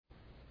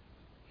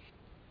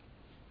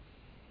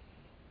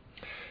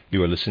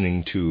You are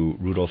listening to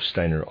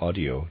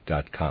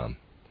RudolfSteinerAudio.com.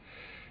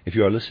 If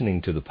you are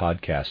listening to the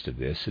podcast of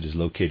this, it is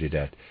located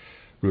at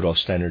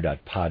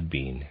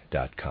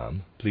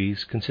RudolfSteiner.podbean.com.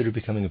 Please consider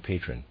becoming a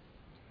patron.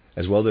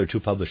 As well, there are two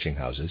publishing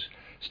houses,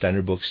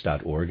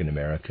 SteinerBooks.org in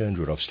America and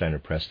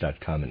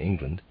RudolfSteinerPress.com in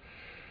England,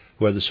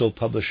 who are the sole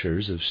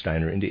publishers of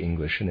Steiner into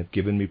English and have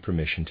given me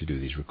permission to do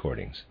these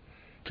recordings.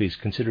 Please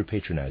consider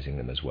patronizing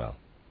them as well.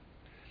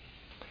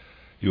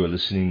 You are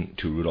listening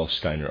to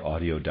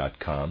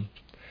RudolfSteinerAudio.com.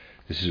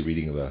 This is a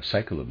reading of a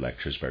cycle of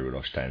lectures by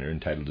Rudolf Steiner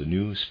entitled The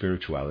New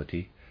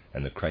Spirituality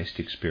and the Christ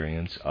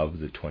Experience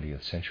of the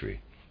 20th Century.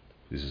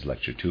 This is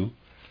Lecture 2,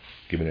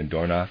 given in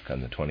Dornach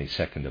on the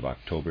 22nd of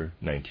October,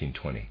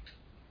 1920.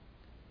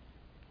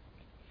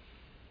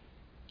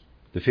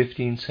 The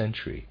 15th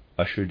century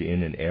ushered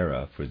in an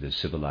era for the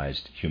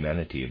civilized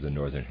humanity of the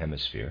Northern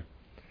Hemisphere,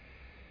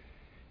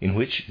 in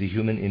which the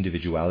human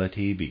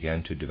individuality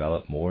began to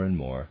develop more and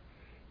more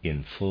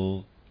in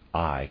full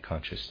I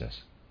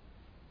consciousness.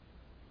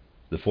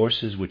 The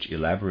forces which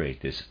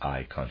elaborate this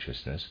I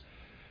consciousness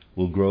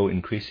will grow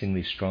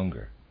increasingly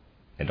stronger,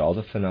 and all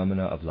the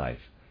phenomena of life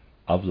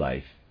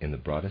in the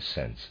broadest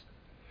sense,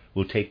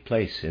 will take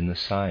place in the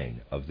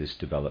sign of this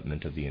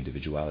development of the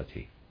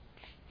individuality.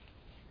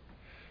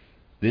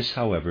 This,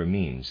 however,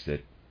 means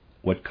that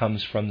what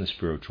comes from the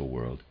spiritual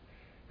world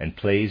and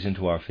plays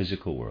into our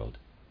physical world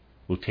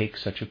will take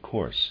such a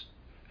course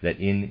that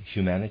in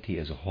humanity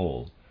as a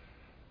whole,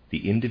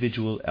 the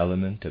individual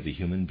element of the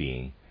human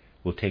being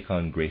will take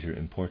on greater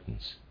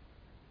importance.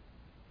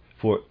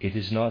 For it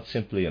is not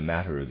simply a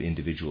matter of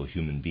individual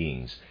human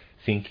beings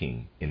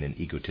thinking in an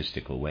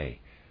egotistical way,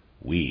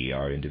 we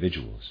are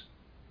individuals.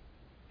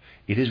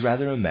 It is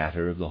rather a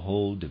matter of the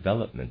whole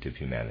development of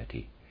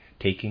humanity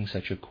taking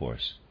such a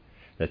course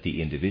that the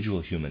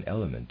individual human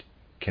element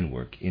can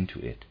work into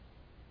it.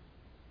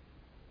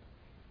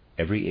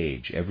 Every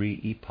age, every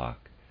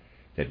epoch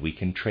that we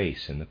can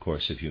trace in the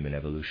course of human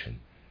evolution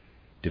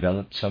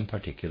developed some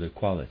particular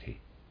quality,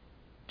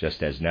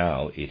 just as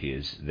now it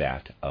is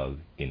that of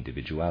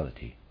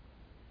individuality.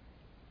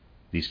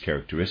 These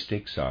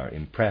characteristics are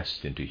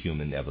impressed into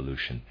human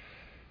evolution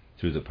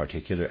through the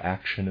particular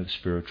action of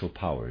spiritual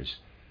powers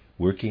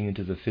working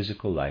into the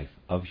physical life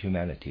of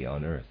humanity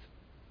on earth.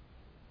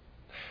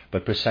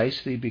 But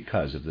precisely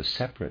because of the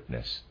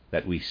separateness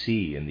that we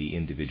see in the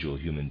individual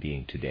human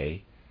being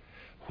today,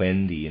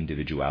 when the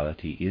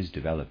individuality is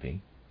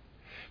developing,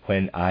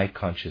 when I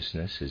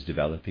consciousness is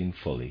developing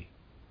fully,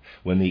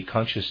 when the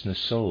consciousness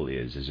soul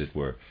is, as it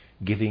were,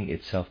 giving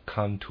itself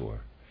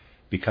contour,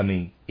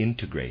 becoming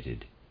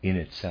integrated in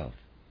itself,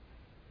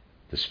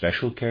 the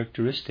special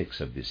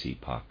characteristics of this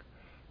epoch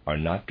are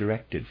not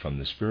directed from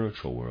the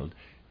spiritual world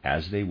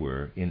as they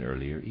were in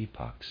earlier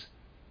epochs.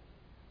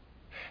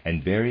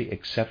 And very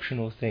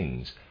exceptional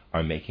things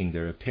are making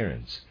their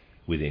appearance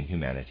within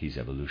humanity's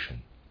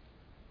evolution.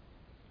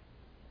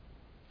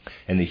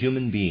 And the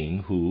human being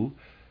who,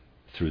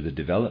 through the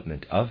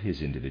development of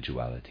his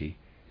individuality,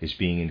 is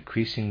being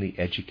increasingly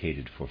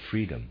educated for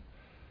freedom,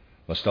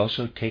 must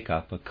also take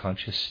up a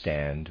conscious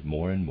stand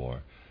more and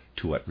more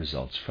to what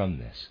results from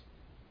this.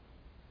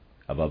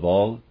 Above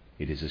all,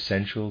 it is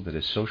essential that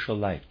a social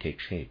life take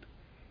shape,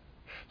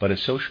 but a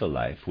social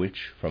life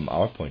which, from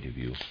our point of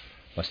view,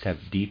 must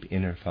have deep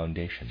inner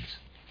foundations.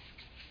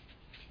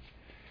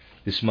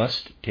 This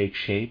must take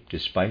shape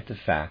despite the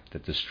fact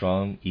that the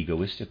strong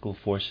egoistical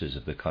forces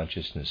of the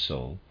consciousness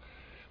soul,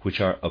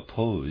 which are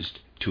opposed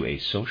to a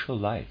social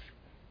life,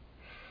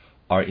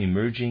 are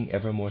emerging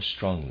ever more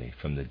strongly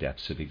from the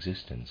depths of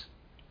existence.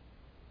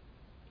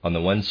 On the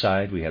one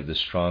side, we have the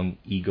strong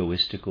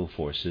egoistical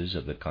forces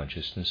of the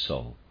consciousness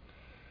soul,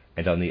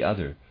 and on the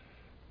other,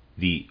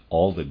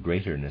 all the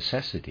greater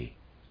necessity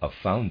of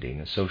founding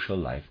a social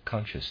life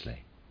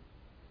consciously.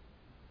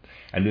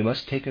 And we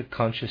must take a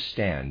conscious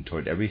stand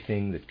toward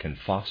everything that can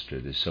foster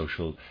this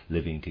social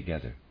living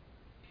together.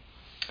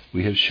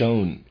 We have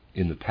shown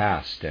in the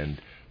past,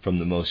 and from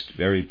the most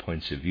varied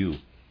points of view,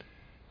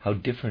 how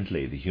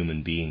differently the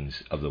human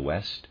beings of the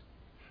West,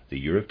 the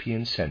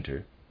European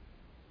center,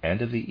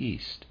 and of the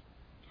East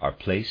are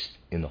placed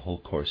in the whole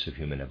course of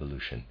human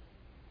evolution.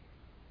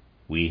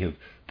 We have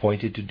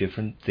pointed to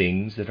different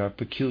things that are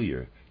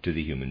peculiar to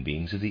the human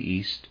beings of the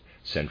East,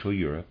 Central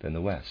Europe, and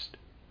the West.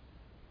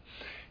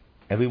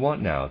 And we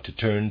want now to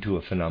turn to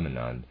a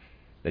phenomenon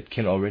that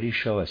can already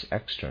show us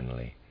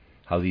externally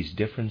how these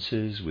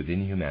differences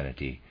within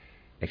humanity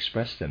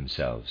express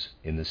themselves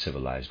in the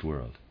civilized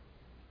world.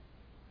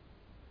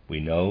 We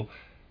know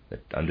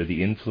that under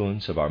the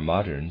influence of our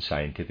modern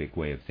scientific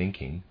way of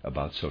thinking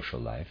about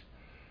social life,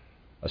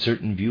 a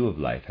certain view of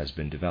life has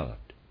been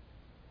developed.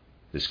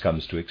 This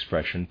comes to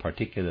expression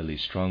particularly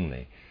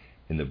strongly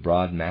in the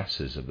broad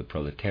masses of the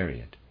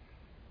proletariat,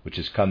 which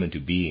has come into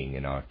being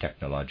in our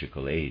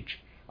technological age,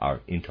 our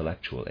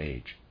intellectual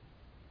age.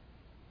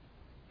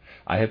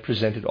 I have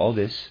presented all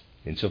this,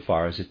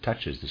 insofar as it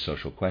touches the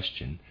social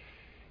question,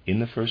 in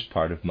the first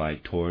part of my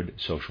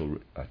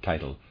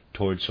title,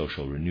 Toward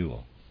Social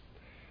Renewal,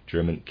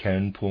 German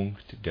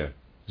Kernpunkt der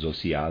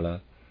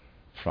sozialen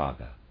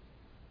Frage.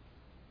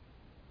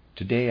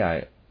 Today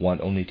I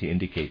want only to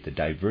indicate the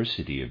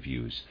diversity of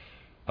views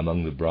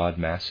among the broad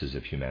masses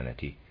of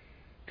humanity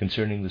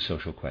concerning the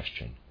social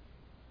question.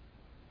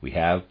 We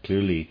have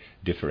clearly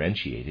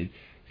differentiated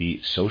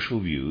the social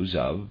views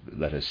of,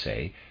 let us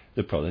say,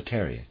 the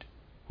proletariat,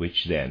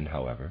 which then,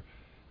 however,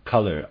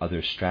 color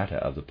other strata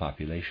of the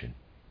population.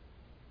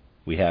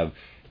 We have,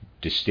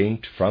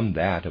 distinct from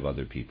that of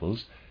other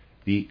peoples,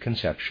 the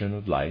conception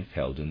of life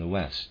held in the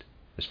West,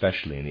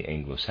 especially in the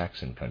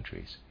Anglo-Saxon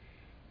countries.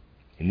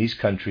 In these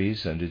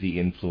countries, under the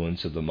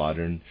influence of the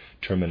modern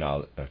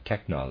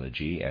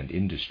technology and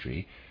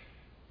industry,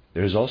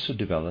 there has also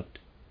developed,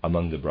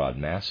 among the broad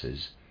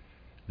masses,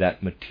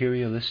 that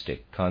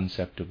materialistic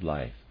concept of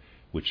life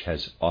which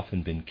has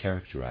often been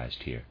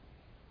characterized here.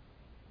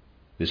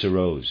 This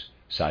arose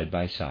side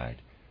by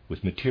side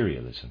with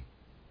materialism,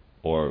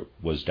 or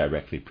was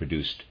directly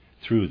produced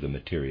through the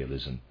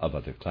materialism of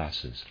other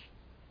classes.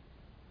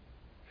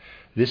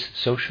 This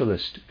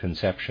socialist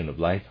conception of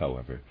life,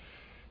 however,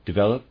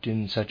 developed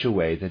in such a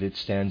way that it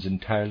stands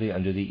entirely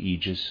under the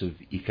aegis of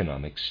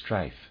economic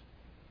strife,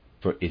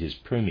 for it is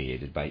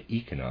permeated by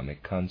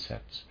economic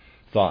concepts,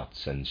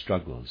 thoughts, and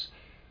struggles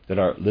that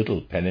are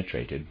little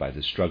penetrated by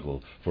the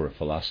struggle for a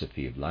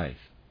philosophy of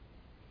life.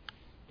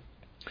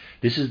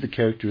 This is the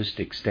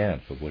characteristic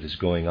stamp of what is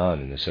going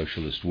on in the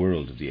socialist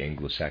world of the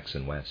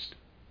Anglo-Saxon West.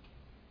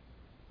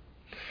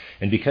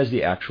 And because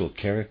the actual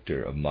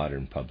character of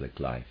modern public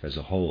life as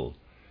a whole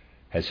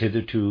has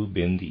hitherto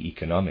been the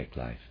economic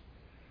life,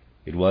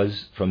 it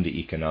was from the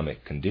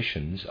economic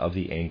conditions of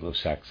the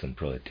Anglo-Saxon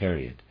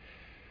proletariat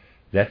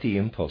that the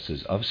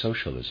impulses of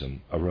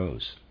socialism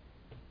arose.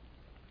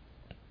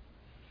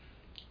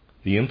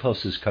 The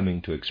impulses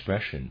coming to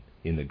expression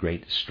in the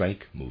Great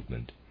Strike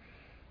movement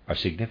are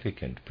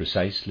significant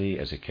precisely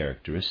as a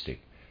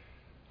characteristic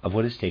of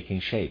what is taking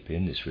shape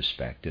in this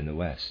respect in the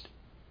West.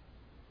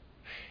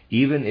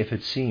 Even if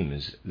it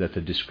seems that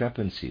the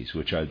discrepancies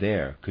which are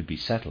there could be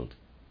settled,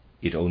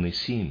 it only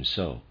seems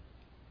so,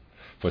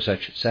 for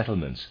such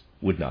settlements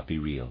would not be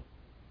real.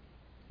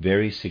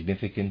 Very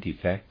significant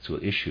effects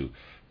will issue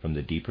from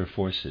the deeper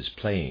forces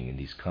playing in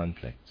these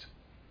conflicts.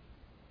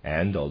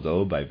 And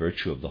although by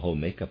virtue of the whole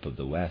makeup of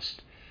the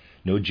West,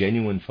 no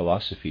genuine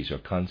philosophies or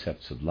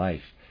concepts of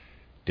life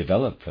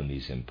develop from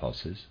these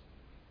impulses,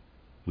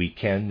 we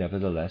can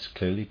nevertheless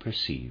clearly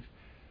perceive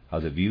how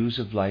the views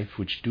of life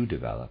which do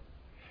develop,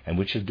 and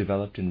which have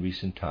developed in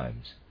recent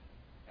times,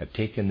 have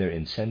taken their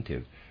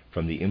incentive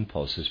from the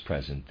impulses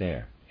present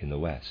there in the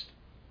West.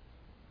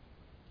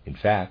 In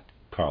fact,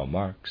 Karl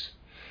Marx,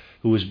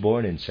 who was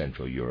born in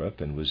Central Europe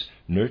and was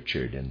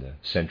nurtured in the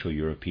Central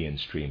European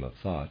stream of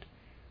thought,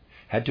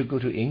 had to go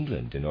to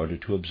England in order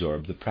to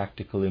absorb the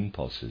practical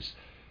impulses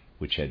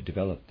which had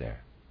developed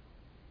there.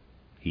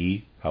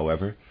 He,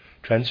 however,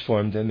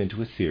 transformed them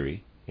into a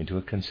theory, into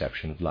a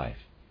conception of life.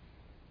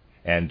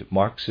 And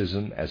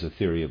Marxism as a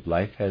theory of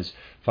life has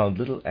found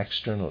little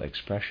external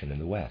expression in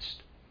the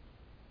West.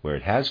 Where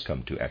it has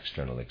come to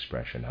external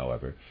expression,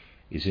 however,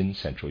 is in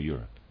Central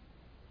Europe.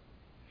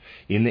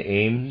 In the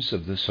aims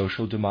of the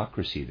social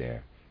democracy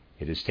there,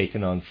 it has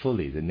taken on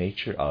fully the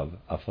nature of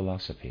a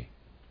philosophy.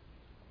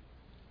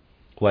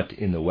 What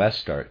in the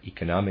West are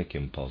economic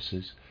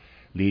impulses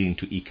leading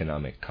to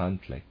economic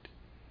conflict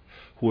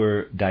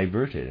were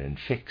diverted and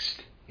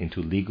fixed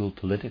into legal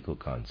political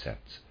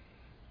concepts,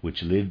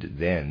 which lived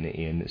then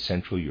in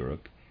Central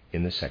Europe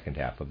in the second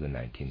half of the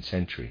 19th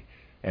century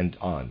and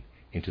on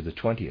into the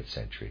 20th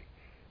century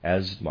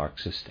as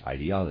Marxist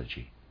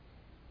ideology,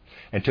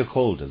 and took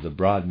hold of the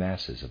broad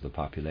masses of the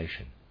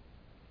population.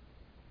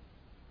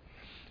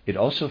 It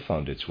also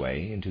found its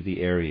way into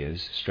the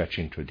areas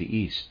stretching toward the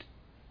east,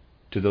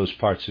 to those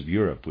parts of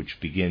Europe which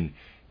begin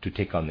to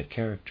take on the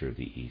character of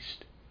the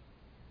East.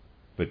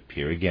 But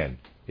here again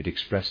it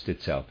expressed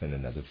itself in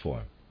another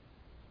form.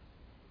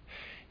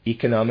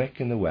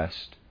 Economic in the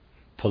West,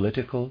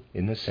 political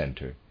in the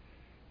center,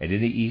 and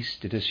in the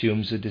East it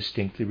assumes a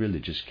distinctly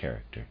religious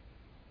character.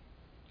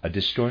 A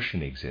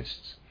distortion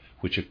exists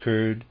which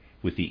occurred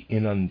with the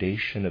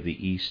inundation of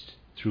the East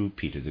through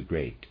Peter the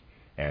Great,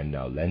 and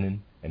now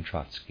Lenin and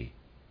Trotsky.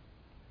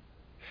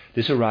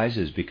 This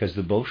arises because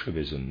the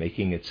Bolshevism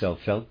making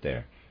itself felt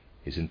there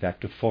is in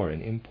fact a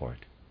foreign import.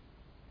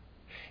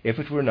 If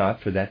it were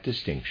not for that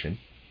distinction,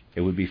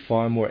 it would be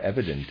far more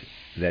evident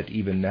that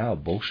even now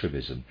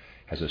Bolshevism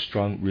has a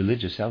strong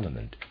religious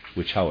element,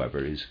 which,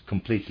 however, is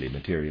completely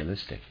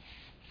materialistic.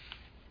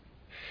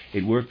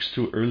 It works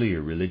through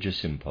earlier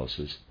religious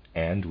impulses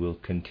and will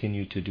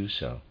continue to do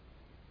so.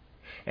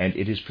 And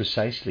it is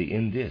precisely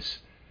in this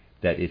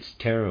that its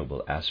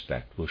terrible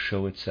aspect will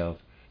show itself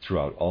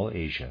throughout all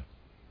Asia,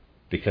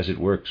 because it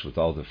works with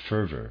all the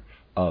fervor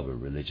of a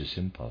religious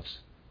impulse.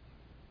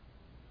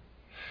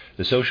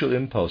 The social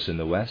impulse in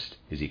the West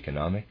is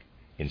economic,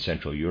 in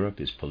Central Europe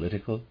is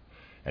political,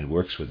 and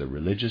works with a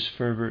religious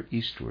fervor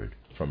eastward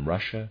from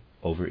Russia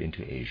over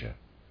into Asia.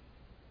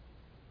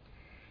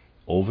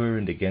 Over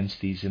and against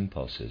these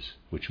impulses,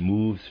 which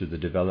move through the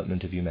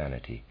development of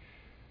humanity,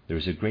 there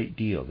is a great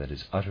deal that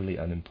is utterly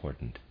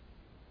unimportant.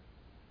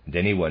 And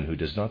anyone who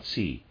does not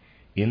see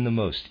in the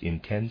most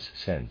intense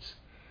sense,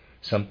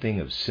 something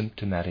of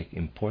symptomatic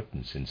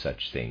importance in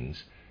such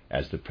things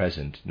as the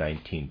present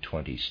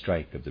 1920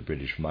 strike of the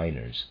British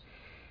miners,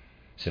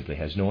 simply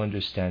has no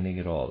understanding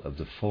at all of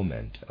the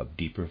foment of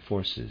deeper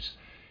forces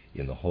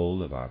in the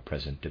whole of our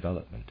present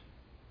development.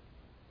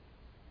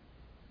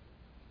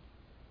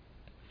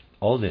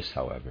 All this,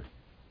 however,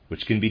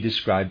 which can be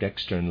described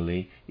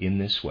externally in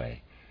this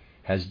way,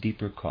 has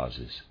deeper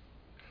causes,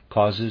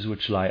 causes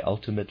which lie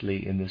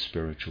ultimately in the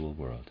spiritual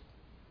world.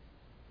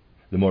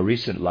 The more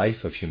recent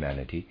life of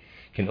humanity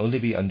can only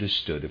be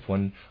understood if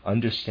one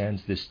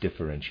understands this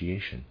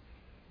differentiation,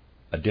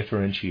 a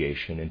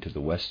differentiation into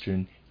the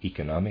Western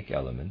economic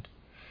element,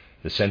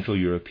 the Central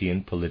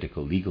European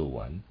political legal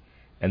one,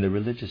 and the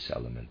religious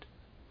element,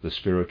 the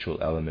spiritual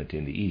element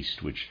in the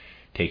East, which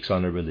takes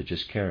on a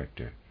religious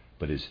character,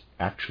 but is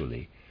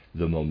actually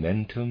the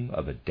momentum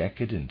of a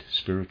decadent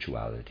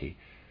spirituality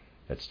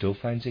that still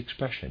finds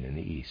expression in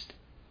the East.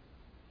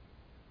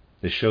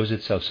 This shows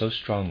itself so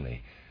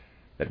strongly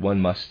that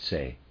one must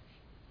say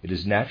it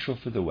is natural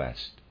for the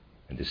West,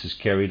 and this is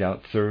carried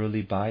out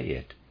thoroughly by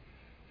it,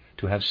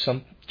 to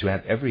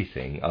have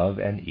everything of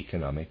an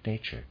economic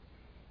nature.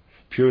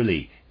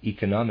 Purely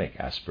economic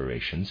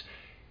aspirations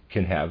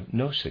can have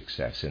no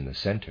success in the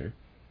center,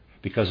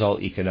 because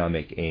all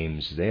economic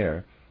aims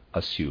there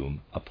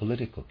assume a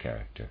political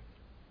character.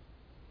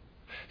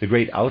 The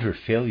great outer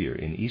failure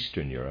in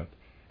Eastern Europe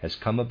has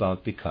come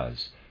about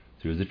because,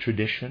 through the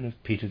tradition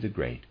of Peter the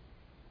Great,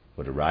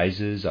 what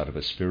arises out of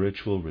a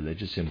spiritual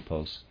religious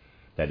impulse,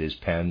 that is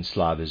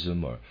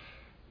pan-Slavism or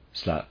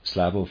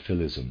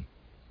Slavophilism,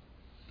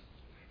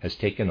 has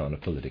taken on a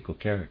political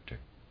character.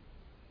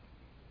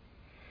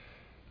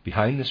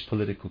 Behind this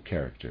political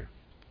character,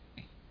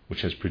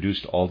 which has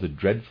produced all the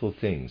dreadful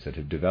things that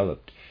have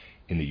developed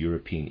in the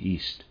European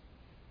East,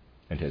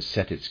 and has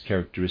set its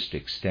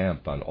characteristic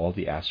stamp on all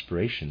the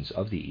aspirations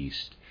of the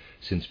East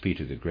since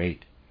Peter the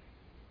Great,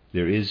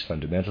 there is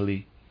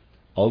fundamentally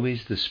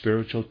always the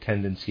spiritual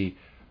tendency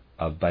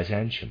of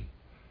Byzantium,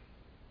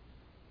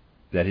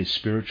 that is,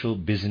 spiritual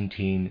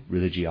Byzantine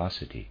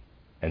religiosity,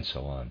 and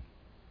so on.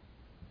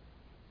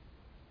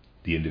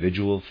 The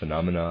individual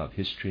phenomena of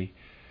history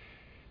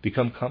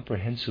become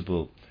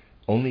comprehensible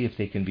only if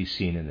they can be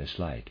seen in this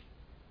light.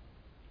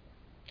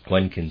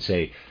 One can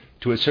say,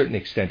 to a certain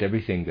extent,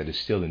 everything that is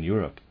still in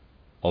Europe,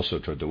 also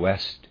toward the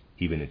West,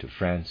 even into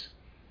France,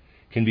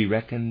 can be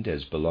reckoned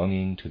as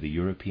belonging to the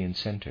European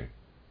center.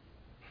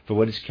 For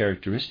what is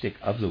characteristic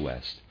of the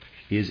West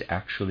is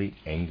actually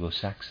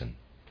Anglo-Saxon.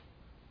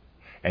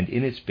 And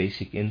in its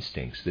basic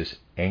instincts, this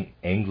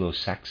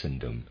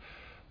Anglo-Saxondom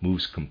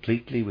moves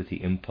completely with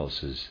the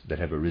impulses that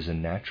have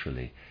arisen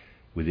naturally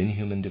within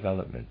human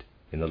development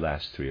in the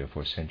last 3 or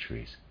 4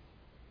 centuries.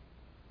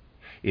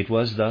 It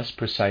was thus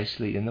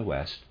precisely in the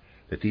West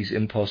that these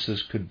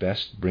impulses could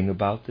best bring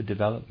about the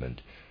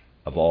development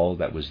of all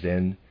that was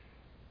then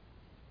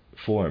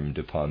formed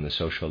upon the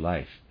social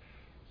life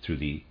through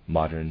the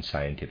modern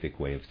scientific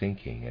way of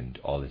thinking and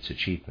all its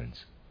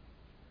achievements.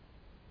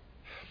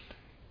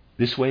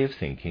 This way of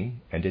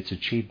thinking and its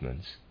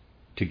achievements,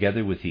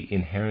 together with the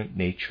inherent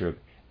nature of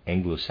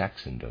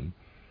Anglo-Saxondom,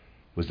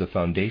 was the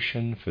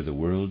foundation for the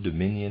world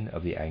dominion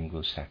of the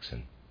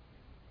Anglo-Saxon.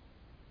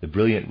 The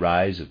brilliant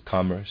rise of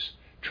commerce,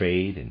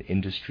 trade, and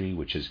industry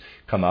which has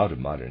come out of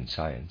modern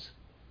science,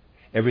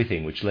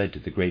 everything which led to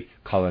the great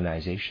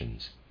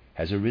colonizations,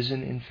 has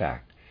arisen, in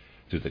fact,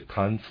 through the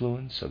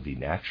confluence of the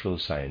natural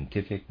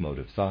scientific mode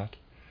of thought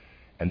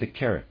and the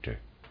character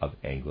of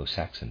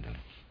Anglo-Saxondom.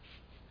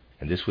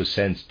 And this was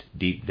sensed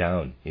deep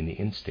down in the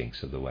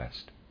instincts of the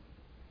West.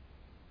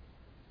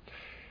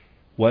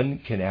 One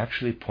can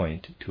actually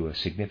point to a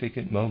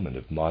significant moment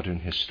of modern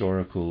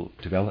historical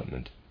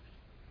development,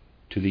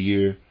 to the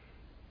year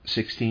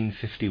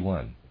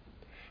 1651,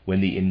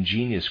 when the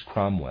ingenious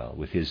Cromwell,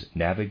 with his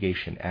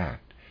Navigation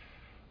Act,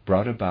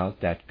 brought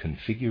about that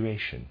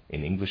configuration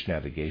in English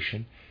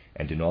navigation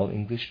and in all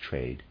English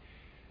trade,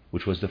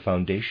 which was the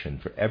foundation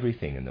for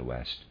everything in the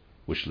West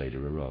which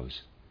later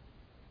arose.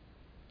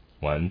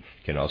 One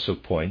can also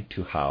point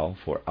to how,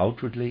 for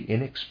outwardly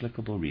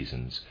inexplicable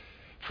reasons,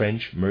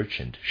 French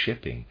merchant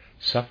shipping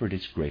suffered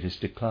its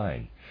greatest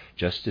decline,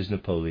 just as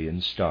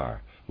Napoleon's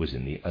star was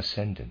in the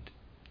ascendant.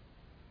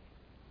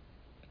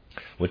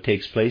 What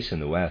takes place in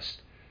the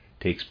West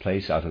takes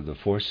place out of the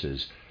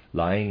forces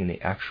lying in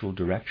the actual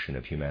direction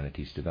of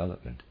humanity's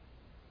development.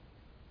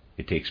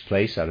 It takes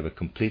place out of a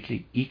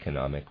completely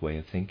economic way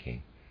of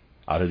thinking,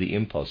 out of the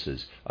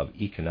impulses of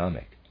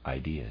economic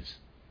ideas.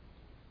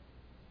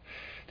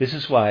 This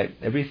is why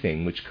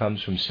everything which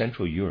comes from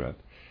Central Europe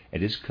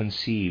and is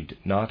conceived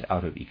not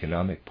out of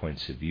economic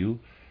points of view,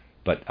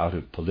 but out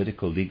of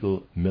political,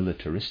 legal,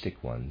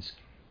 militaristic ones,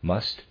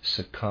 must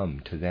succumb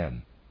to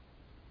them.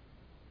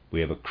 We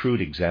have a crude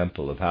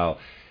example of how,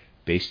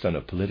 based on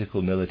a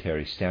political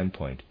military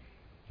standpoint,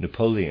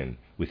 Napoleon,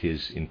 with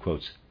his, in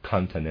quotes,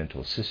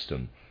 continental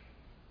system,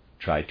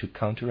 tried to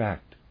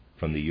counteract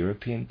from the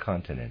European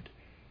continent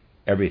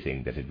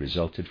everything that had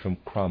resulted from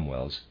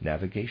Cromwell's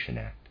Navigation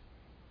Act.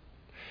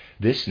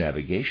 This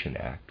Navigation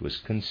Act was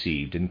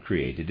conceived and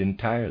created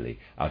entirely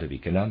out of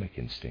economic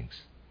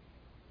instincts.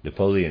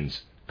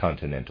 Napoleon's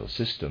continental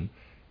system,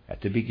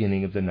 at the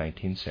beginning of the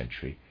 19th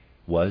century,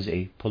 was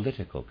a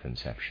political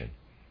conception.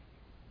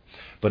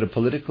 But a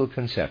political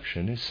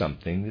conception is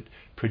something that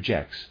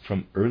projects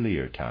from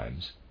earlier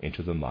times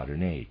into the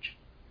modern age.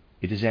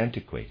 It is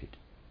antiquated,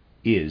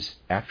 is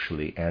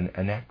actually an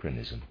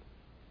anachronism.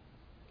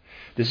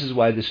 This is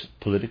why this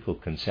political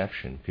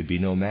conception could be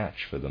no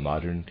match for the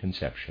modern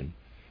conception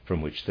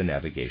from which the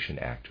Navigation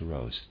Act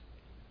arose.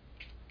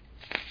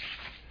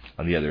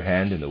 On the other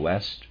hand, in the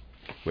West,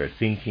 where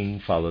thinking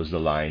follows the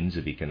lines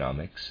of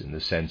economics in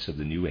the sense of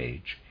the New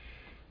Age,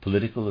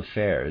 political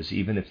affairs,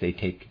 even if they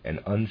take an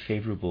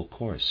unfavorable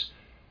course,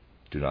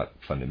 do not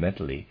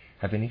fundamentally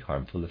have any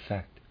harmful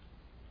effect.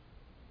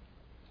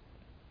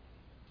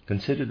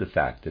 Consider the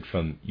fact that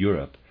from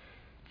Europe,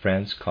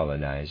 France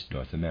colonized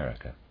North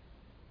America.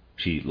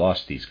 She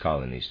lost these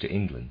colonies to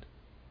England.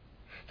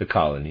 The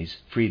colonies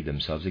freed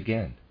themselves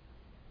again.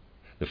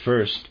 The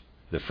first,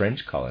 the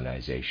French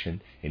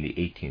colonization in the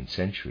 18th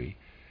century,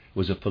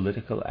 was a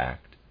political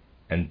act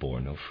and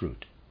bore no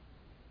fruit.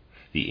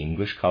 The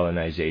English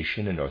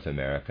colonization in North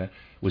America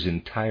was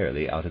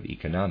entirely out of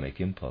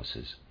economic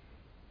impulses.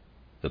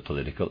 The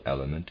political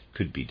element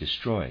could be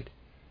destroyed.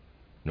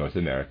 North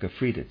America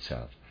freed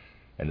itself,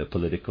 and the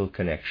political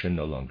connection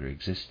no longer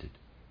existed.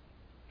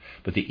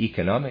 But the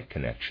economic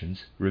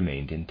connections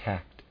remained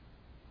intact.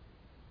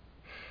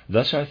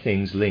 Thus are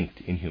things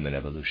linked in human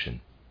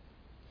evolution,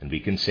 and we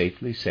can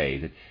safely say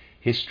that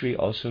history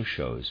also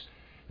shows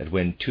that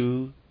when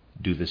two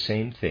do the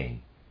same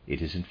thing,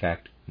 it is in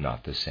fact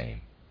not the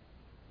same.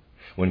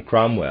 When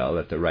Cromwell,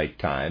 at the right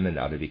time and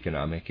out of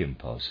economic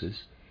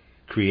impulses,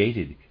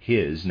 created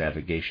his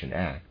Navigation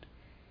Act,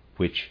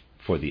 which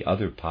for the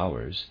other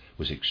powers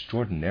was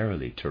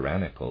extraordinarily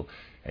tyrannical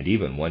and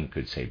even, one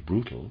could say,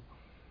 brutal,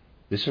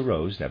 this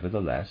arose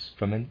nevertheless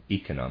from an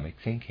economic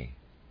thinking.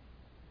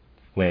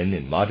 When,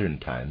 in modern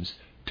times,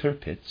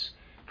 Tirpitz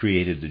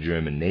created the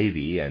German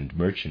Navy and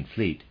merchant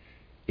fleet,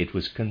 it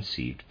was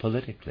conceived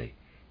politically,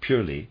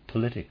 purely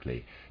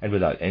politically, and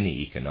without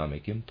any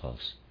economic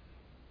impulse.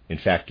 In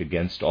fact,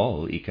 against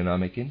all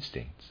economic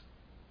instincts.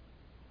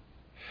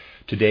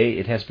 Today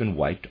it has been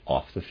wiped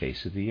off the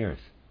face of the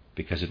earth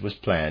because it was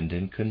planned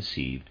and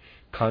conceived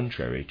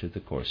contrary to the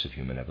course of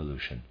human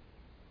evolution.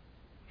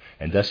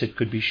 And thus it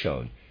could be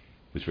shown,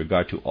 with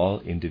regard to all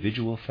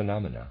individual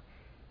phenomena,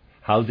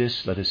 how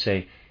this, let us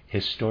say,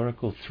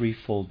 historical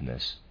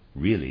threefoldness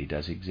really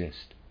does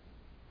exist.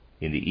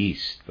 In the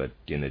East, but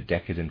in a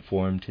decadent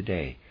form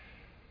today,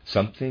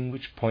 something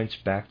which points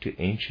back to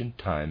ancient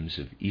times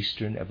of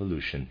Eastern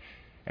evolution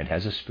and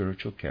has a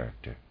spiritual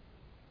character.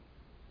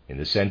 In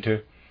the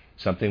center,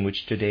 something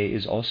which today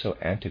is also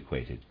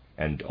antiquated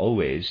and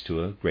always,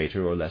 to a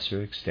greater or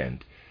lesser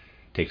extent,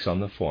 takes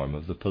on the form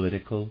of the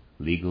political,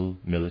 legal,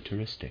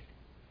 militaristic.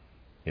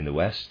 In the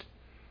West,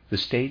 the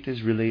state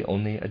is really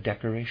only a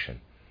decoration.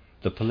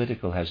 The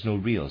political has no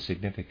real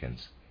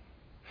significance.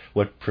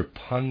 What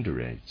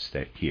preponderates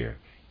here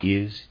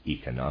is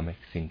economic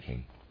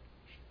thinking.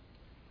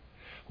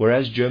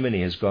 Whereas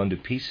Germany has gone to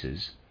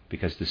pieces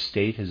because the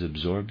state has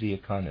absorbed the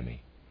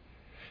economy,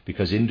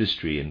 because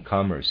industry and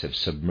commerce have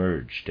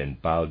submerged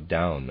and bowed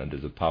down under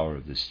the power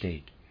of the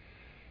state,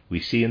 we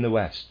see in the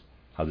West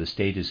how the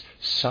state is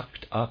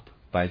sucked up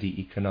by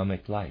the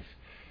economic life,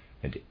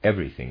 and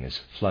everything is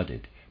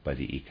flooded by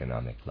the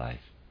economic life.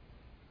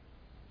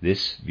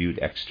 This, viewed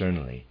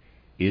externally,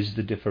 is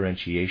the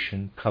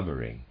differentiation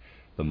covering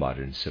the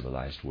modern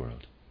civilized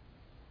world.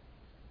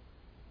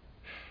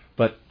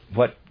 But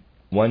what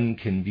one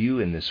can view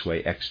in this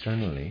way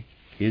externally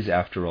is,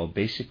 after all,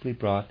 basically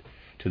brought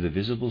to the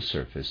visible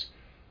surface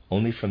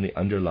only from the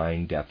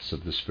underlying depths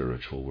of the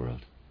spiritual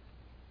world.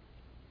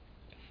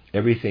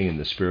 Everything in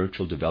the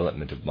spiritual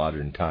development of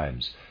modern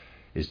times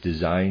is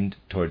designed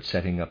toward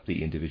setting up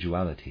the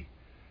individuality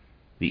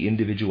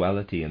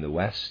in the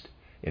West,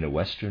 in a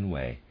Western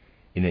way,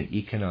 in an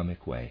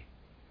economic way,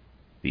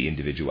 the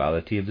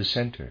individuality of the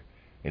center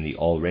in the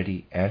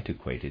already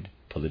antiquated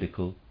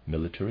political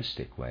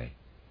militaristic way,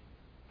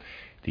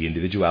 the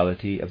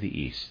individuality of the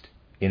East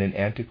in an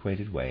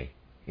antiquated way,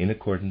 in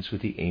accordance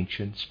with the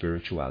ancient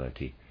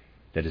spirituality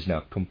that is now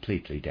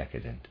completely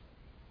decadent.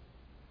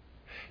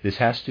 This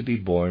has to be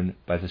borne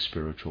by the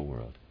spiritual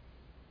world,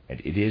 and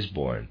it is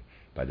borne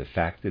by the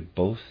fact that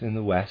both in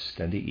the West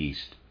and the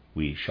East,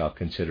 we shall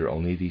consider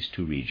only these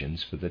two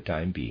regions for the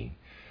time being,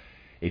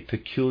 a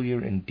peculiar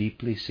and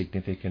deeply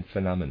significant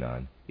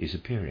phenomenon is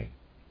appearing,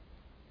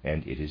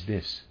 and it is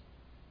this: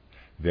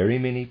 very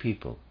many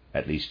people,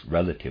 at least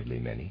relatively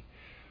many,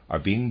 are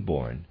being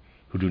born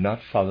who do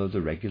not follow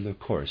the regular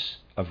course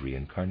of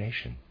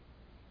reincarnation.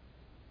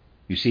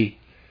 You see,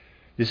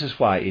 this is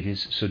why it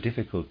is so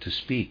difficult to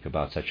speak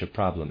about such a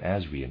problem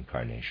as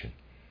reincarnation,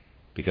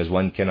 because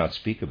one cannot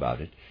speak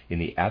about it in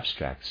the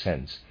abstract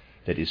sense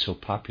that is so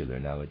popular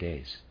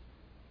nowadays.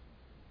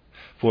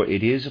 For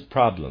it is a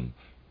problem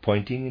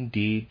pointing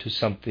indeed to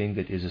something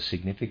that is a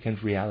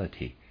significant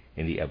reality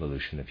in the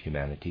evolution of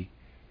humanity,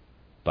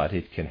 but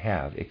it can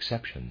have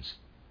exceptions.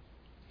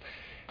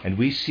 And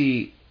we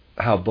see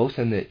how both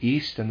in the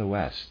East and the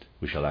West,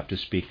 we shall have to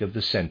speak of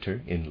the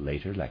center in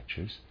later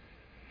lectures,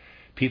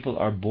 people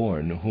are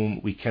born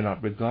whom we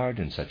cannot regard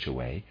in such a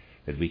way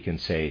that we can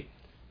say,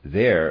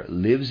 there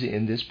lives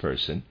in this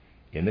person,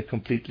 in a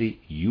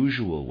completely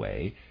usual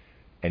way,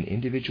 an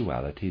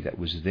individuality that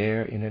was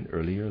there in an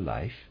earlier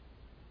life,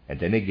 and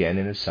then again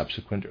in a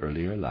subsequent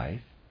earlier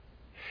life,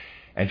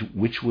 and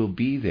which will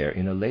be there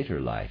in a later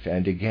life,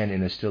 and again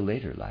in a still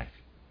later life.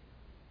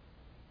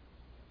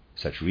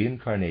 Such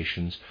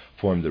reincarnations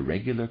form the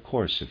regular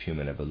course of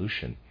human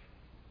evolution,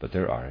 but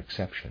there are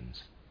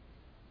exceptions.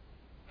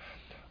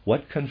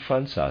 What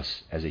confronts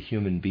us as a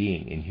human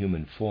being in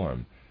human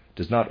form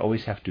does not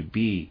always have to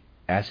be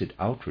as it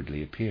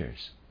outwardly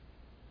appears.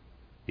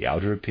 The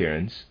outer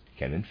appearance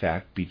can in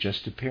fact be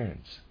just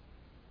appearance.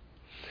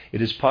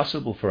 It is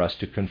possible for us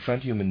to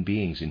confront human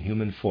beings in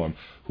human form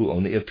who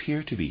only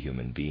appear to be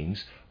human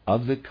beings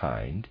of the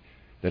kind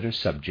that are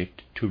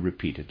subject to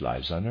repeated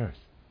lives on earth.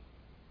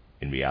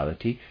 In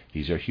reality,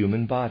 these are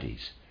human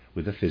bodies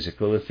with a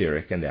physical,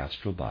 etheric, and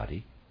astral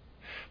body,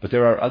 but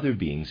there are other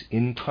beings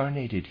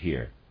incarnated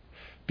here,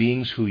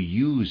 beings who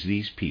use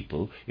these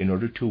people in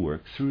order to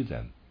work through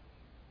them.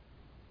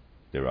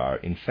 There are,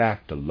 in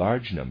fact, a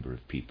large number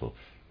of people,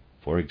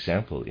 for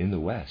example, in the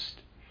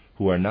West,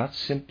 who are not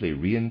simply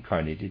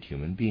reincarnated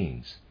human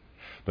beings,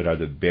 but are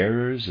the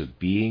bearers of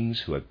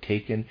beings who have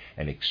taken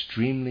an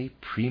extremely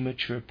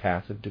premature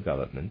path of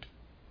development,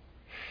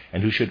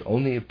 and who should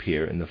only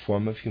appear in the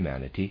form of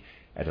humanity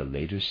at a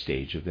later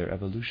stage of their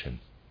evolution.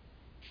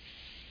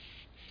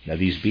 Now,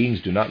 these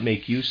beings do not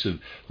make use of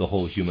the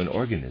whole human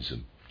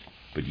organism,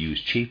 but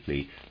use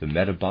chiefly the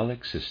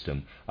metabolic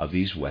system of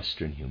these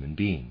Western human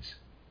beings.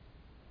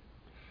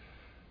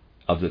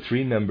 Of the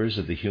three members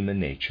of the human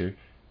nature,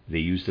 they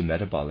use the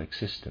metabolic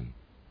system,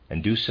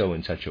 and do so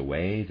in such a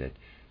way that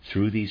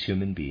through these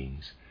human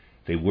beings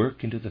they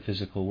work into the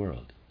physical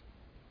world.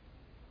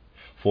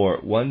 For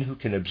one who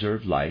can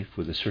observe life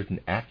with a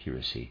certain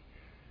accuracy,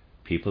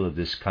 people of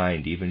this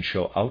kind even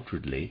show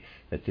outwardly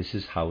that this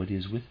is how it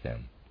is with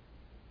them.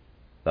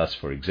 Thus,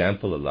 for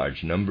example, a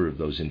large number of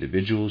those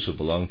individuals who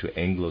belong to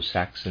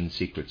Anglo-Saxon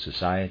secret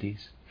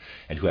societies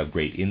and who have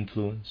great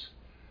influence,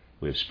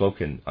 we have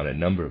spoken on a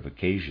number of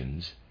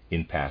occasions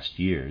in past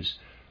years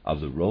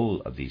of the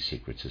role of these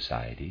secret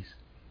societies,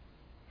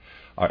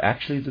 are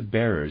actually the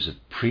bearers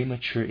of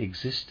premature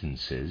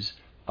existences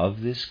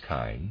of this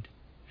kind,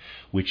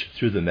 which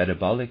through the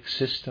metabolic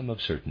system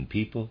of certain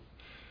people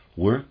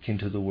work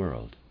into the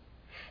world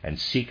and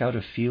seek out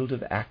a field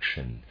of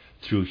action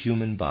through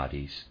human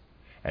bodies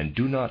and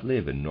do not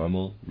live in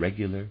normal,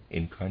 regular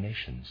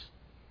incarnations.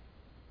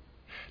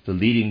 The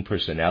leading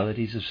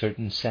personalities of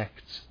certain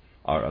sects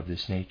are of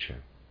this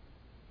nature,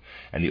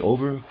 and the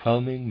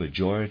overwhelming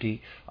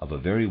majority of a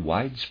very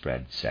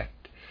widespread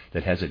sect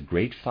that has a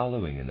great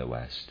following in the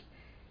West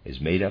is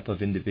made up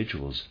of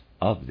individuals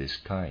of this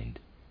kind.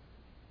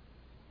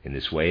 In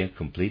this way, a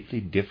completely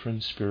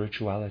different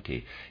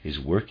spirituality is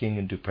working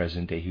into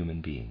present-day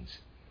human beings,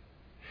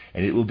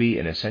 and it will be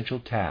an essential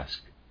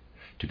task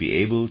to be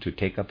able to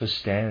take up a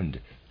stand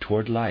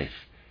toward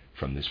life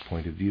from this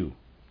point of view.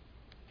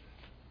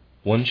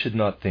 One should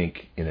not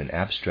think in an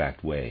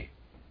abstract way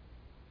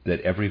that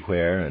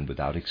everywhere and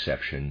without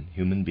exception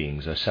human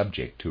beings are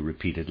subject to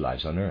repeated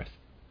lives on earth.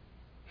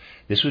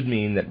 This would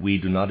mean that we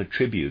do not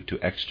attribute to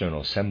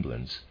external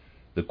semblance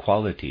the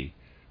quality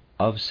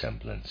of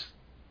semblance.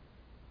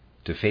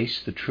 To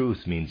face the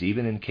truth means,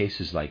 even in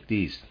cases like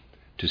these,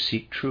 to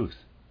seek truth,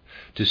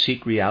 to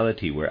seek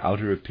reality where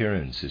outer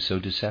appearance is so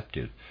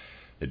deceptive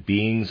that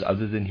beings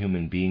other than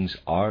human beings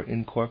are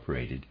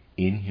incorporated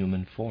in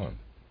human form,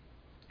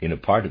 in a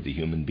part of the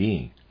human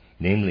being,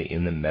 namely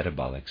in the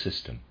metabolic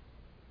system.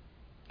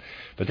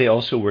 But they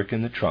also work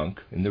in the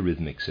trunk, in the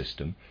rhythmic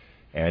system,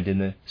 and in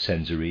the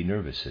sensory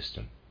nervous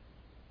system.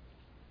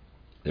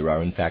 There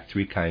are in fact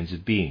three kinds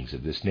of beings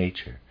of this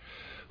nature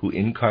who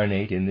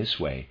incarnate in this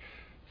way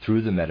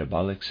through the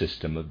metabolic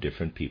system of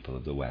different people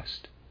of the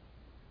West.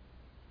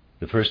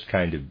 The first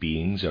kind of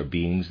beings are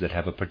beings that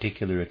have a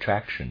particular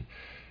attraction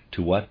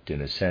to what,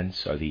 in a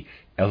sense, are the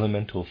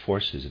elemental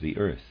forces of the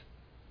earth.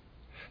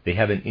 They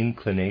have an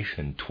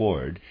inclination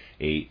toward,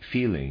 a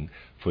feeling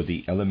for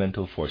the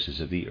elemental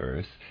forces of the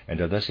earth, and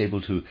are thus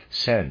able to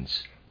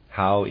sense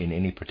how, in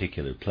any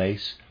particular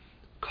place,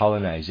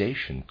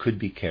 colonization could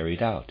be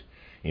carried out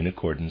in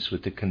accordance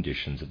with the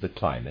conditions of the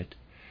climate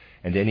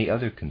and any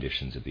other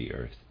conditions of the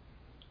earth,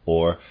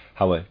 or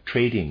how a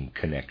trading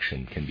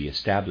connection can be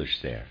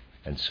established there,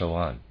 and so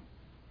on.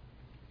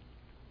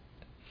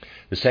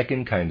 The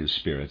second kind of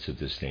spirits of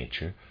this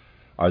nature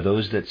are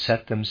those that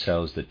set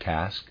themselves the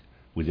task,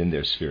 within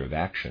their sphere of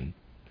action,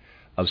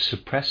 of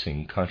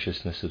suppressing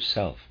consciousness of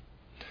self,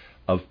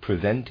 of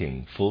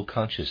preventing full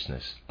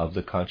consciousness of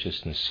the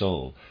consciousness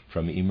soul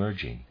from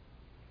emerging,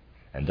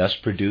 and thus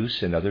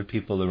produce in other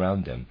people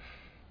around them,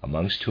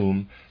 amongst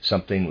whom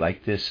something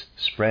like this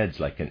spreads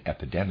like an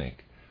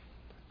epidemic,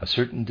 a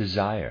certain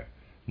desire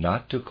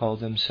not to call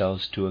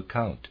themselves to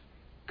account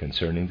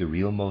concerning the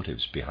real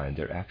motives behind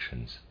their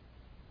actions.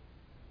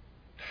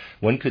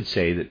 One could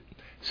say that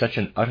such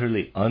an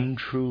utterly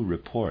untrue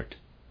report,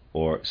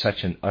 or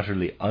such an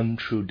utterly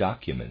untrue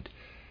document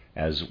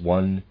as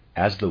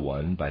the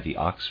one by the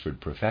Oxford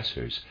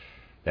professors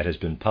that has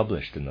been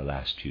published in the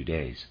last few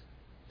days,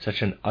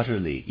 such an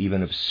utterly,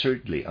 even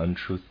absurdly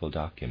untruthful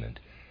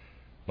document,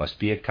 must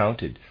be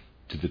accounted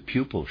to the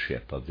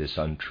pupilship of this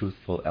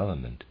untruthful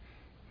element,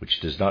 which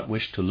does not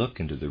wish to look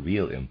into the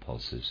real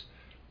impulses,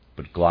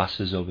 but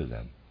glosses over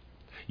them,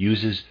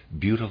 uses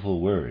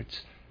beautiful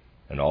words,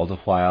 and all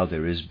the while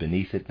there is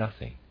beneath it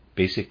nothing,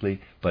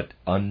 basically, but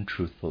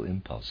untruthful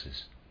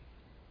impulses.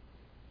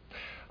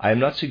 I am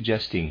not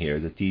suggesting here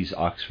that these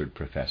Oxford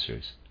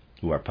professors,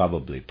 who are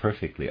probably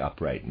perfectly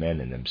upright men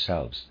in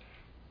themselves,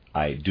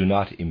 I do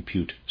not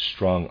impute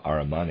strong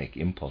Ahrimanic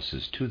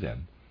impulses to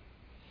them,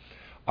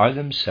 are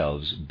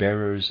themselves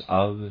bearers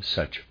of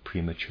such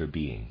premature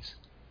beings,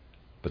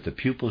 but the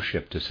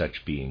pupilship to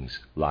such beings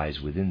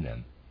lies within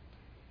them.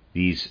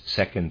 These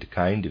second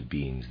kind of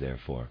beings,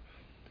 therefore,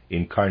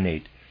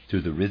 incarnate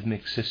through the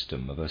rhythmic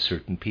system of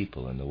certain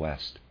people in the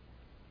West.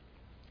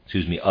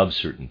 Of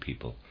certain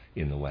people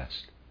in the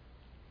West.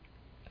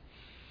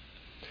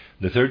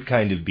 The third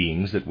kind of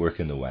beings that work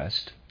in the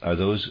West are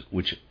those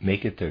which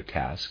make it their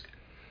task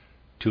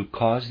to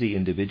cause the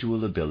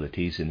individual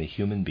abilities in the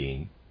human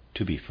being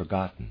to be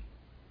forgotten.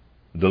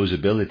 Those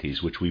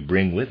abilities which we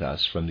bring with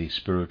us from the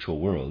spiritual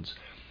worlds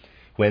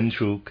when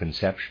through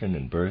conception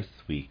and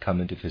birth we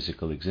come into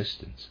physical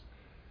existence,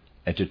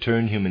 and to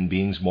turn human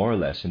beings more or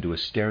less into a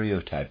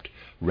stereotyped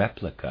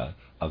replica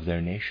of their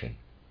nation.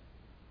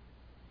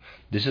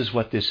 This is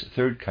what this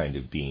third kind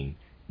of being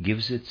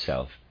gives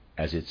itself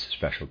as its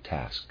special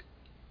task,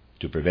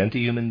 to prevent the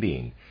human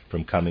being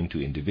from coming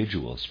to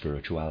individual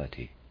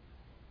spirituality.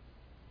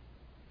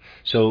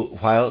 So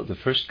while the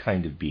first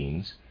kind of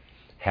beings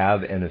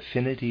have an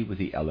affinity with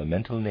the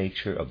elemental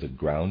nature of the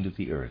ground of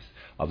the earth,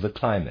 of the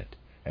climate,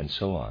 and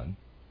so on,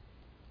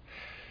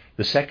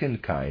 the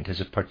second kind has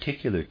a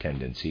particular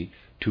tendency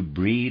to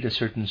breed a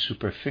certain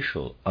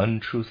superficial,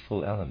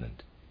 untruthful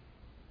element.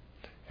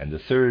 And the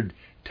third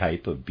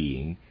type of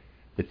being,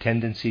 the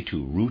tendency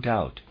to root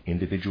out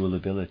individual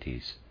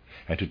abilities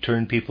and to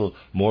turn people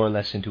more or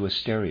less into a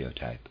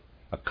stereotype,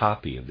 a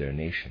copy of their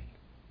nation,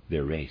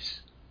 their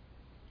race.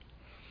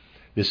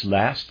 This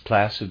last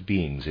class of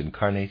beings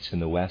incarnates in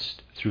the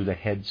West through the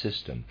head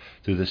system,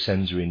 through the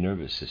sensory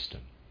nervous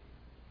system.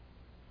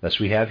 Thus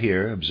we have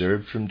here,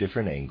 observed from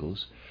different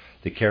angles,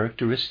 the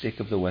characteristic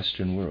of the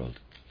Western world.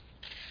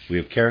 We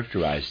have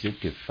characterized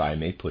it, if I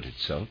may put it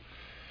so,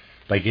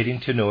 by getting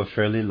to know a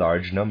fairly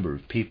large number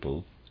of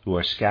people who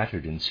are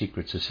scattered in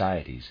secret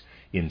societies,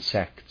 in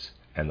sects,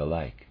 and the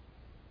like,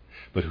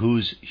 but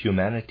whose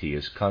humanity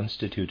is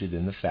constituted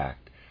in the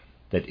fact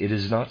that it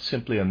is not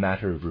simply a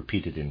matter of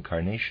repeated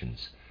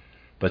incarnations,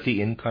 but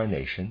the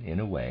incarnation, in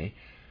a way,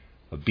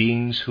 of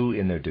beings who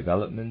in their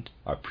development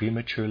are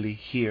prematurely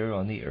here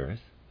on the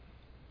earth,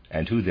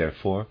 and who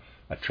therefore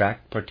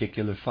attract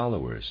particular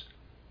followers,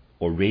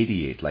 or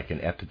radiate like an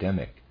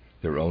epidemic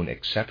their own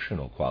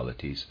exceptional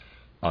qualities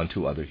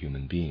onto other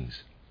human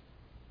beings.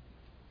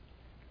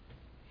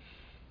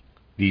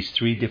 These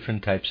three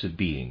different types of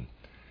being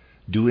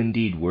do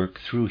indeed work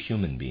through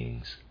human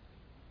beings,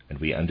 and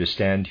we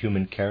understand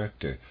human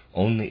character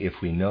only if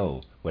we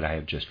know what I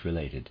have just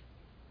related.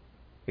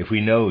 If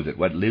we know that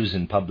what lives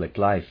in public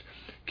life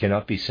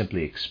cannot be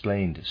simply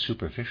explained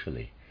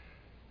superficially,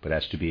 but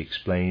has to be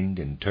explained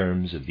in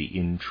terms of the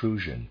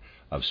intrusion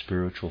of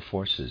spiritual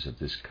forces of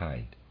this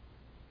kind.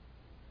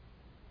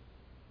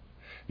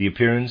 The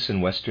appearance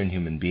in Western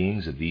human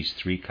beings of these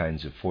three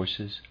kinds of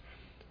forces,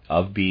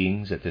 of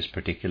beings at this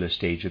particular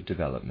stage of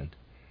development,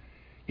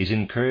 is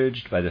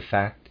encouraged by the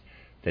fact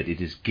that it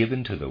is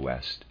given to the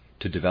West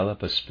to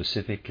develop a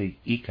specifically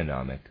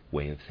economic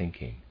way of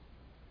thinking.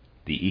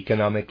 The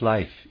economic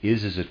life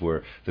is, as it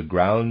were, the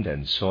ground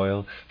and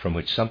soil from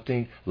which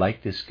something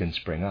like this can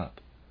spring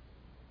up.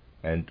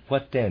 And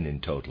what then, in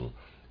total,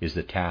 is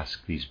the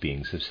task these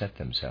beings have set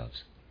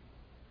themselves?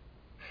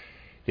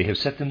 They have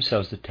set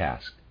themselves the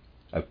task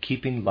of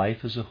keeping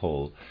life as a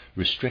whole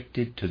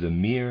restricted to the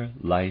mere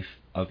life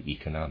of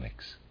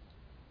economics.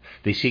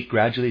 They seek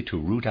gradually to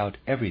root out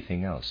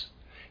everything else,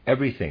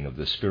 everything of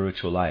the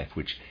spiritual life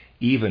which,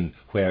 even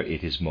where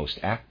it is most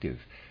active,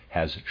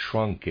 has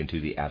shrunk into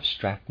the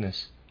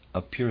abstractness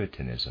of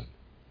Puritanism.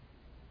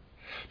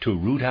 To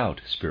root out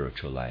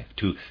spiritual life,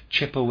 to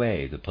chip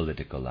away the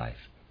political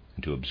life,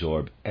 and to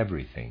absorb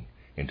everything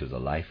into the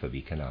life of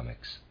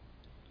economics.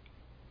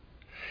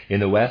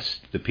 In the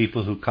West, the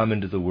people who come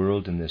into the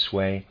world in this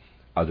way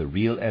are the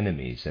real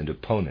enemies and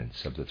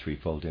opponents of the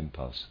threefold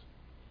impulse.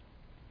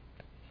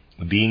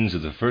 Beings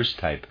of the first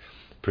type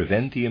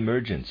prevent the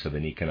emergence of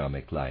an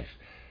economic life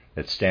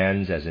that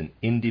stands as an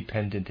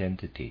independent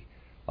entity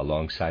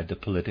alongside the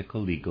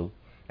political, legal,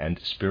 and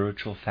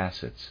spiritual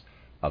facets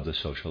of the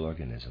social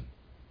organism.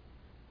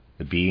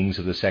 The beings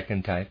of the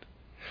second type,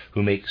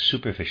 who make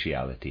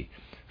superficiality,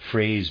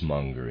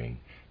 phrase-mongering,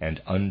 and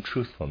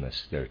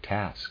untruthfulness their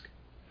task,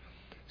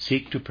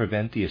 seek to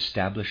prevent the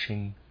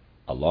establishing,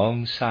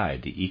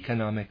 alongside the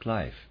economic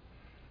life,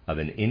 of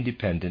an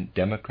independent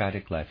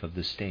democratic life of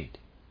the state.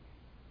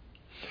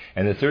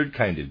 And the third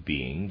kind of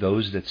being,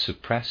 those that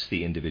suppress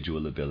the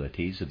individual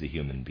abilities of the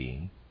human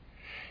being,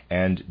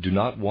 and do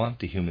not want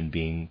the human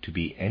being to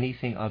be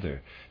anything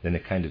other than a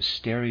kind of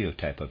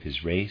stereotype of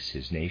his race,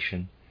 his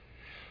nation,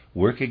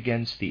 work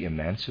against the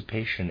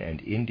emancipation and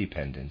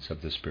independence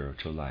of the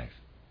spiritual life.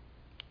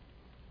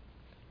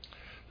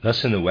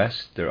 Thus in the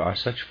West there are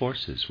such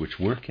forces which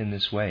work in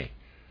this way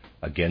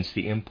against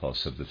the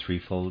impulse of the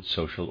threefold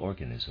social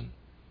organism.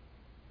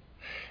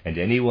 And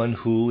anyone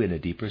who, in a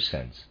deeper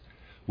sense,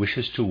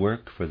 wishes to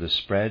work for the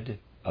spread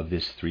of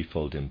this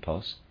threefold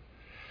impulse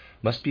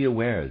must be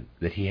aware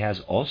that he has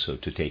also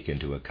to take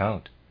into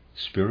account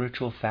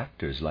spiritual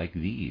factors like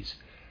these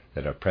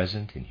that are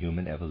present in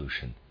human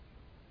evolution.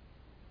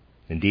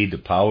 Indeed, the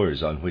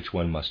powers on which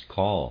one must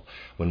call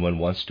when one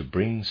wants to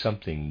bring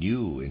something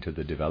new into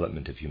the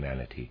development of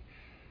humanity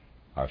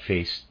are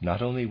faced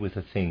not only with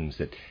the things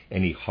that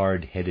any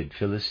hard-headed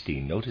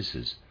Philistine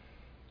notices,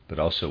 but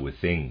also with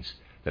things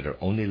that are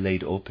only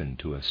laid open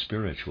to a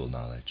spiritual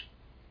knowledge.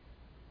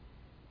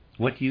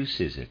 What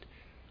use is it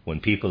when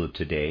people of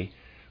today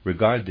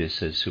regard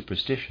this as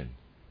superstition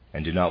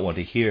and do not want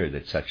to hear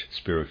that such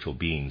spiritual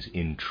beings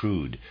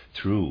intrude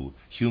through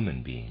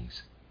human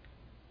beings?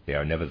 They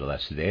are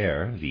nevertheless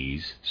there,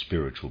 these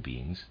spiritual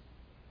beings.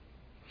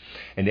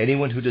 And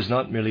anyone who does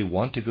not merely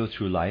want to go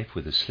through life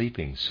with a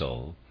sleeping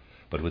soul,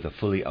 but with a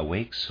fully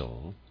awake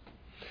soul,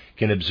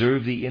 can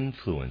observe the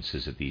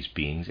influences of these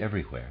beings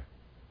everywhere.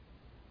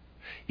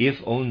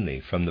 If only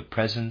from the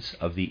presence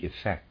of the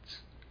effects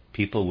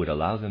people would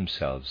allow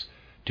themselves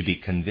to be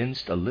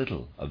convinced a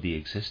little of the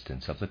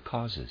existence of the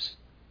causes.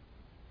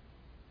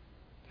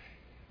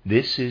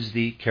 This is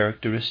the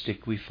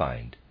characteristic we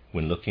find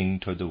when looking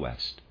toward the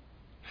West.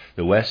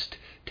 The West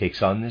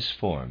takes on this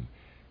form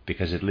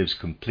because it lives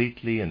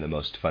completely in the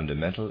most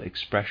fundamental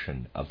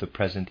expression of the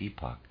present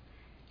epoch,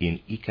 in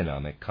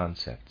economic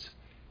concepts,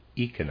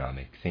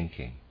 economic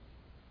thinking.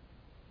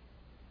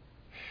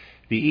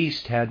 The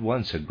East had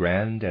once a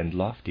grand and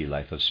lofty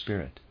life of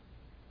spirit.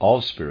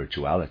 All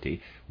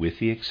spirituality, with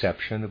the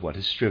exception of what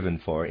is striven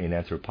for in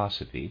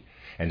anthroposophy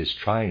and is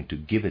trying to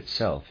give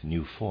itself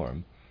new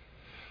form,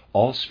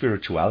 all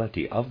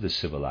spirituality of the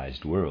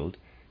civilized world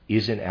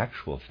is in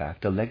actual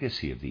fact a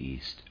legacy of the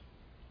East.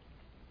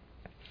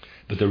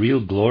 But the real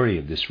glory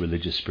of this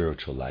religious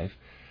spiritual life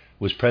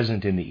was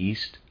present in the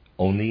East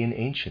only in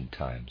ancient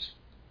times.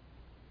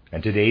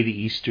 And today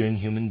the Eastern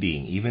human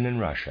being, even in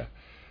Russia,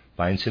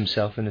 finds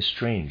himself in a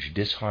strange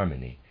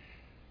disharmony,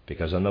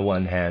 because on the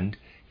one hand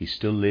he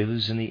still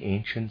lives in the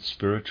ancient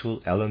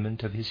spiritual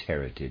element of his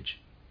heritage,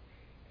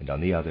 and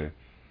on the other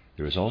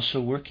there is also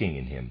working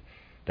in him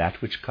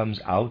that which comes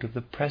out of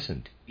the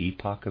present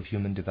epoch of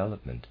human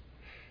development,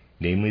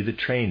 namely the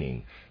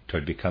training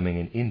toward becoming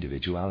an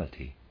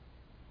individuality.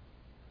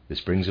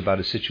 This brings about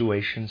a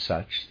situation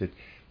such that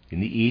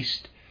in the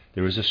East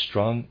there is a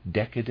strong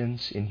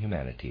decadence in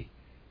humanity,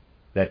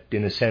 that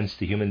in a sense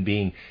the human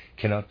being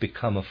cannot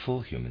become a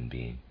full human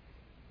being,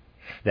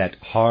 that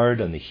hard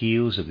on the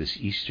heels of this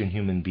Eastern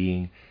human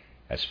being,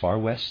 as far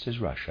west as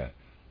Russia,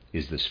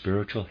 is the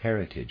spiritual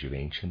heritage of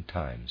ancient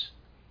times.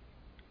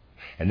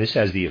 And this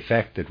has the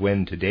effect that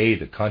when today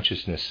the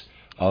consciousness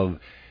of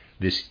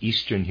this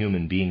Eastern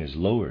human being is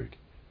lowered,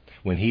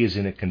 when he is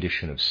in a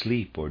condition of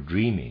sleep or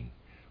dreaming,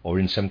 or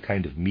in some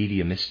kind of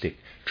mediumistic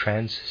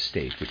trance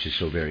state which is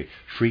so very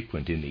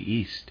frequent in the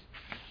East,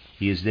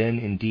 he is then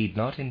indeed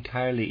not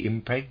entirely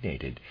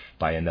impregnated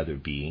by another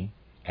being,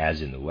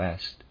 as in the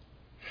West,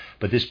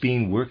 but this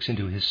being works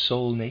into his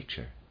soul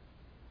nature.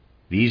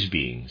 These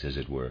beings, as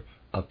it were,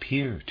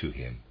 appear to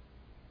him.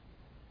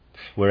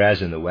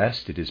 Whereas in the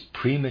West it is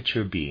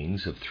premature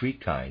beings of three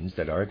kinds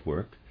that are at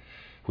work,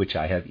 which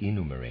I have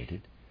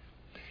enumerated.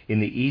 In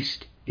the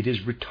East it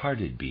is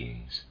retarded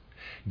beings,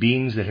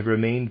 beings that have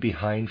remained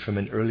behind from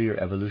an earlier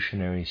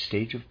evolutionary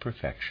stage of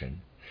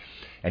perfection,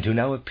 and who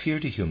now appear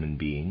to human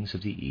beings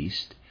of the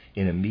East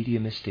in a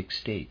mediumistic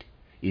state,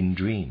 in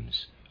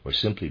dreams, or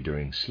simply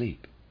during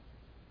sleep,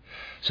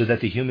 so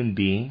that the human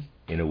being,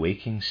 in a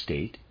waking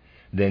state,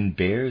 then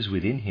bears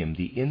within him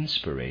the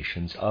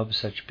inspirations of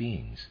such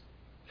beings,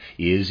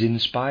 is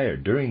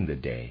inspired during the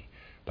day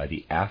by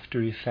the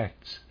after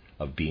effects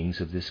of beings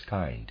of this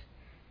kind,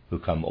 who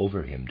come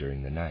over him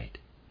during the night.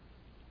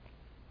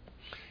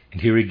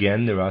 And here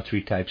again there are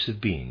three types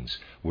of beings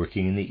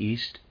working in the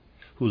East,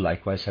 who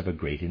likewise have a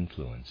great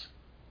influence.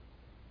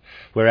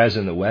 Whereas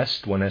in the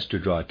West one has to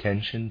draw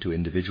attention to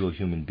individual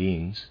human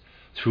beings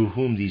through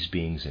whom these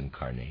beings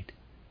incarnate,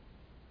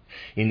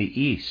 in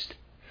the East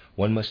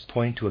one must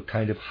point to a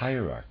kind of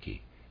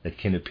hierarchy that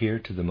can appear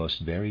to the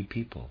most varied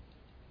people.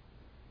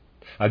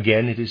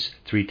 Again, it is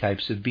three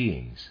types of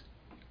beings,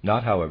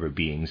 not, however,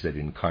 beings that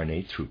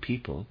incarnate through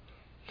people,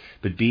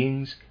 but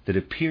beings that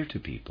appear to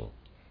people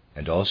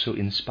and also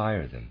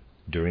inspire them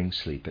during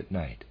sleep at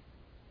night.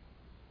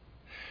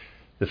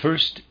 The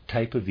first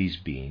type of these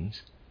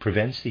beings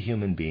prevents the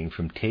human being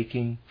from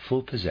taking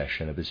full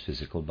possession of his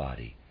physical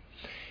body,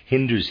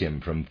 hinders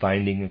him from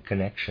finding a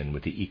connection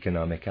with the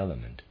economic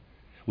element,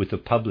 with the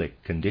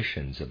public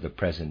conditions of the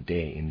present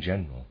day in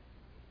general.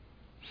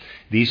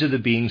 These are the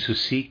beings who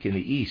seek in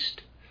the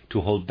East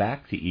to hold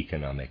back the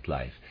economic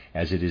life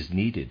as it is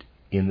needed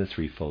in the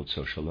threefold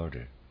social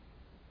order.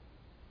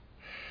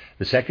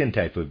 The second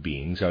type of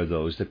beings are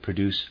those that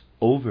produce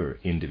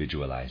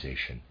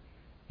over-individualization,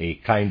 a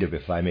kind of,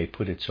 if I may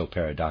put it so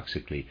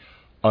paradoxically,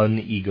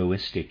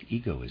 unegoistic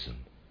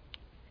egoism.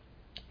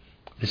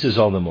 This is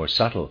all the more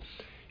subtle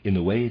in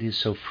the way it is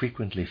so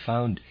frequently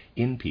found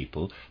in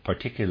people,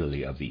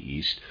 particularly of the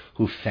East,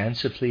 who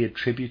fancifully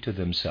attribute to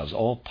themselves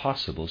all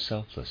possible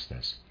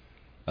selflessness,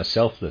 a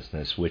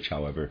selflessness which,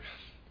 however,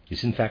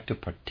 is in fact a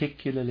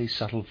particularly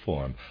subtle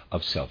form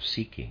of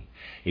self-seeking,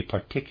 a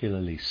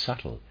particularly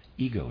subtle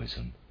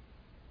egoism.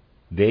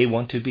 They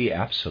want to be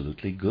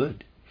absolutely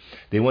good.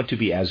 They want to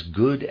be as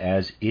good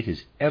as it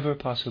is ever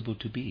possible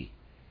to be.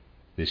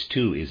 This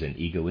too is an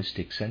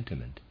egoistic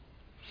sentiment.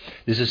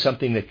 This is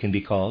something that can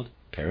be called,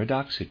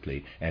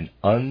 paradoxically, an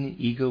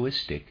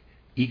unegoistic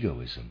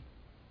egoism,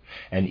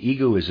 an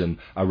egoism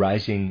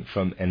arising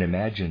from an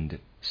imagined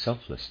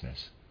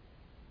selflessness.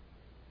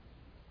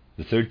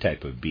 The third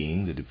type of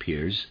being that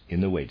appears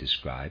in the way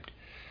described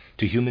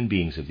to human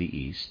beings of the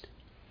East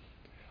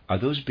are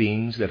those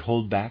beings that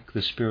hold back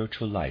the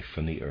spiritual life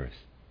from the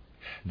earth,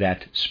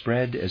 that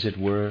spread, as it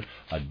were,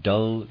 a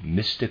dull,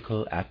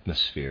 mystical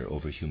atmosphere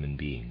over human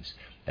beings,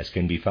 as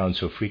can be found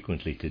so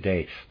frequently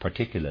today,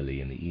 particularly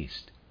in the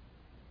East.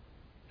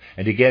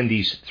 And again,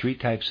 these three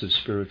types of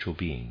spiritual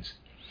beings,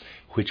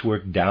 which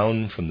work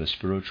down from the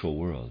spiritual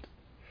world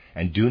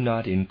and do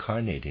not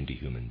incarnate into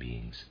human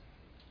beings,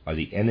 are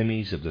the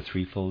enemies of the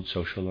threefold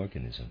social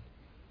organism.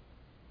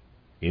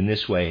 In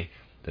this way,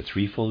 the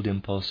threefold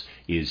impulse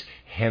is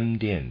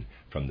hemmed in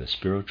from the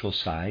spiritual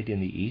side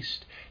in the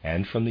East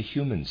and from the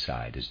human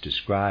side as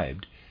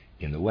described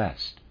in the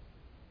West.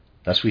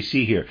 Thus we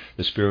see here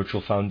the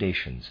spiritual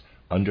foundations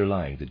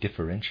underlying the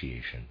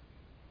differentiation.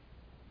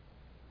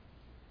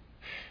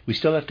 We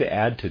still have to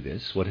add to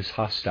this what is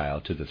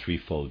hostile to the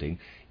threefolding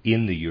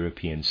in the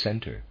European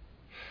center,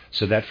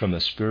 so that from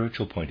a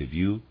spiritual point of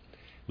view,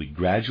 we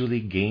gradually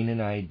gain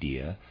an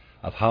idea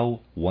of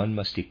how one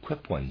must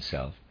equip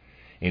oneself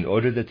in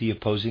order that the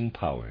opposing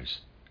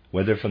powers,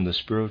 whether from the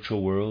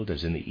spiritual world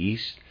as in the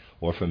East,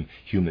 or from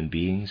human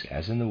beings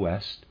as in the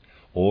West,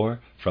 or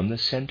from the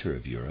center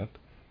of Europe,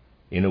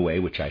 in a way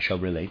which I shall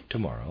relate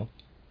tomorrow,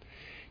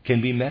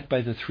 can be met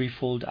by the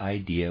threefold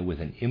idea with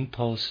an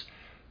impulse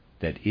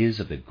that is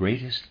of the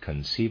greatest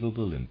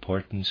conceivable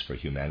importance for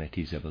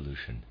humanity's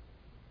evolution.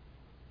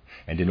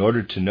 And in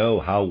order to know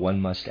how one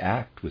must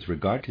act with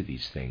regard to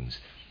these things,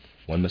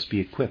 one must be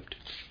equipped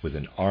with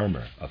an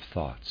armor of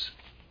thoughts.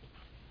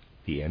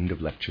 The end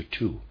of Lecture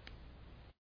 2.